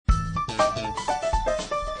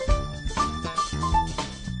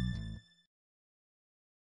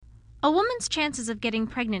A woman's chances of getting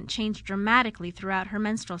pregnant change dramatically throughout her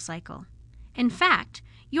menstrual cycle. In fact,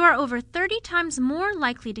 you are over 30 times more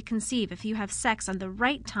likely to conceive if you have sex on the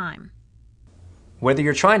right time. Whether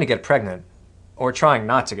you're trying to get pregnant or trying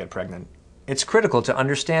not to get pregnant, it's critical to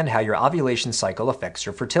understand how your ovulation cycle affects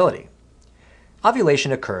your fertility.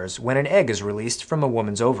 Ovulation occurs when an egg is released from a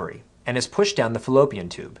woman's ovary and is pushed down the fallopian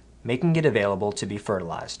tube, making it available to be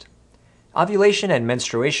fertilized. Ovulation and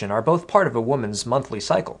menstruation are both part of a woman's monthly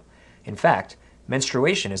cycle. In fact,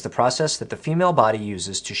 menstruation is the process that the female body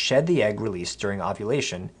uses to shed the egg released during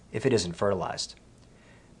ovulation if it isn't fertilized.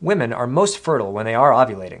 Women are most fertile when they are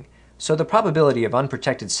ovulating, so the probability of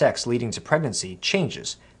unprotected sex leading to pregnancy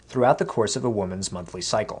changes throughout the course of a woman's monthly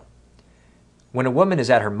cycle. When a woman is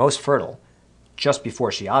at her most fertile, just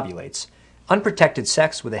before she ovulates, unprotected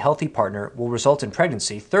sex with a healthy partner will result in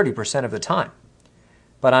pregnancy 30% of the time.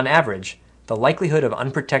 But on average, the likelihood of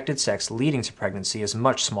unprotected sex leading to pregnancy is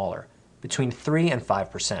much smaller, between 3 and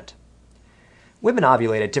 5%. Women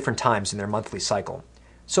ovulate at different times in their monthly cycle,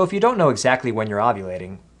 so if you don't know exactly when you're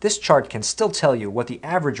ovulating, this chart can still tell you what the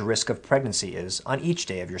average risk of pregnancy is on each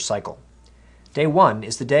day of your cycle. Day 1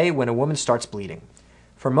 is the day when a woman starts bleeding.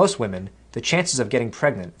 For most women, the chances of getting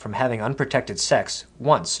pregnant from having unprotected sex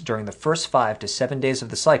once during the first 5 to 7 days of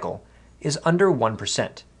the cycle is under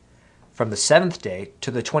 1%. From the 7th day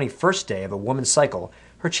to the 21st day of a woman's cycle,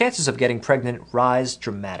 her chances of getting pregnant rise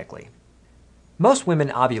dramatically. Most women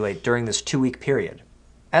ovulate during this 2-week period.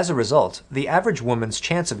 As a result, the average woman's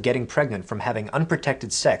chance of getting pregnant from having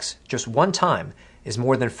unprotected sex just one time is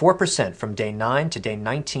more than 4% from day 9 to day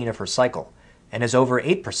 19 of her cycle, and is over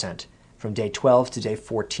 8% from day 12 to day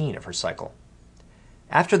 14 of her cycle.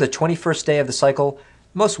 After the 21st day of the cycle,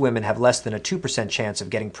 most women have less than a 2% chance of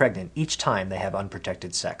getting pregnant each time they have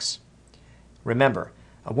unprotected sex. Remember,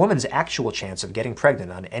 a woman's actual chance of getting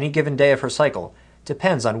pregnant on any given day of her cycle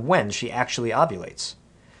depends on when she actually ovulates.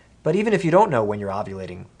 But even if you don't know when you're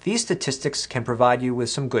ovulating, these statistics can provide you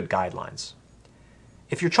with some good guidelines.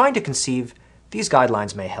 If you're trying to conceive, these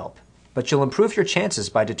guidelines may help, but you'll improve your chances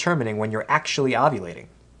by determining when you're actually ovulating.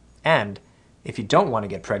 And, if you don't want to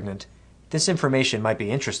get pregnant, this information might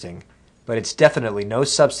be interesting, but it's definitely no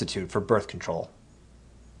substitute for birth control.